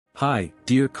Hi,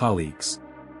 dear colleagues.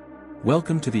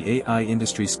 Welcome to the AI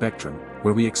Industry Spectrum,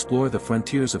 where we explore the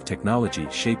frontiers of technology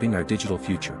shaping our digital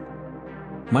future.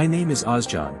 My name is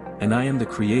Özcan, and I am the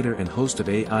creator and host of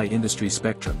AI Industry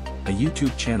Spectrum, a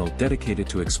YouTube channel dedicated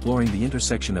to exploring the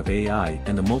intersection of AI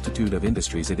and the multitude of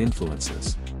industries it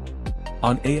influences.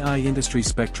 On AI Industry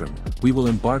Spectrum, we will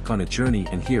embark on a journey,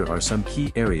 and here are some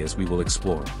key areas we will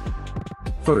explore.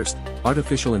 First,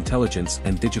 artificial intelligence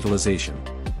and digitalization.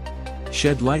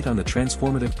 Shed light on the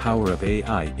transformative power of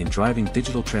AI in driving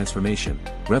digital transformation,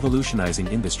 revolutionizing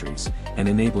industries, and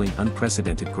enabling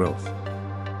unprecedented growth.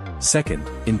 Second,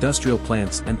 industrial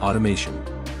plants and automation.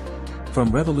 From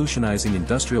revolutionizing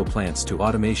industrial plants to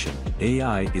automation,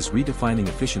 AI is redefining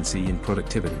efficiency and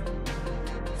productivity.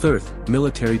 Third,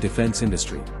 military defense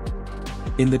industry.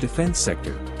 In the defense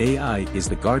sector, AI is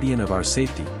the guardian of our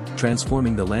safety,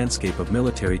 transforming the landscape of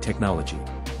military technology.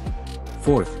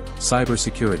 Fourth,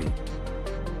 cybersecurity.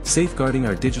 Safeguarding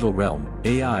our digital realm,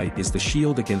 AI is the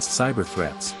shield against cyber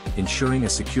threats, ensuring a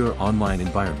secure online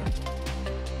environment.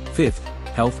 Fifth,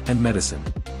 health and medicine.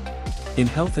 In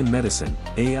health and medicine,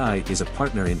 AI is a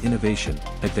partner in innovation,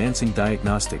 advancing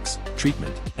diagnostics,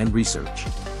 treatment, and research.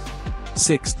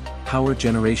 Sixth, power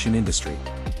generation industry.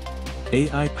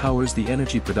 AI powers the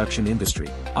energy production industry,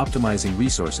 optimizing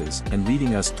resources and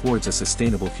leading us towards a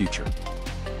sustainable future.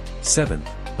 Seventh,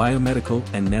 biomedical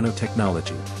and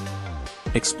nanotechnology.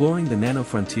 Exploring the nano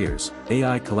frontiers,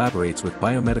 AI collaborates with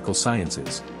biomedical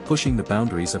sciences, pushing the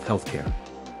boundaries of healthcare.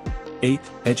 8.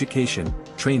 Education,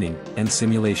 training, and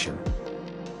simulation.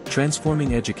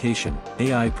 Transforming education,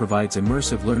 AI provides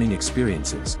immersive learning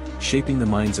experiences, shaping the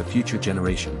minds of future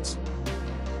generations.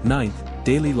 9th,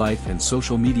 daily life and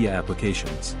social media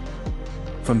applications.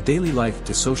 From daily life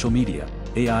to social media,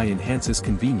 AI enhances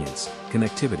convenience,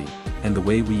 connectivity, and the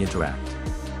way we interact.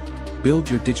 Build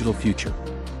your digital future.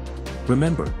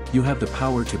 Remember, you have the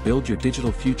power to build your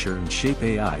digital future and shape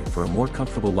AI for a more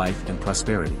comfortable life and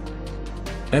prosperity.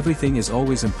 Everything is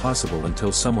always impossible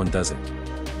until someone does it.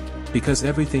 Because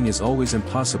everything is always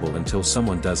impossible until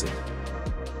someone does it.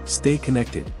 Stay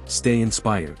connected, stay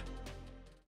inspired.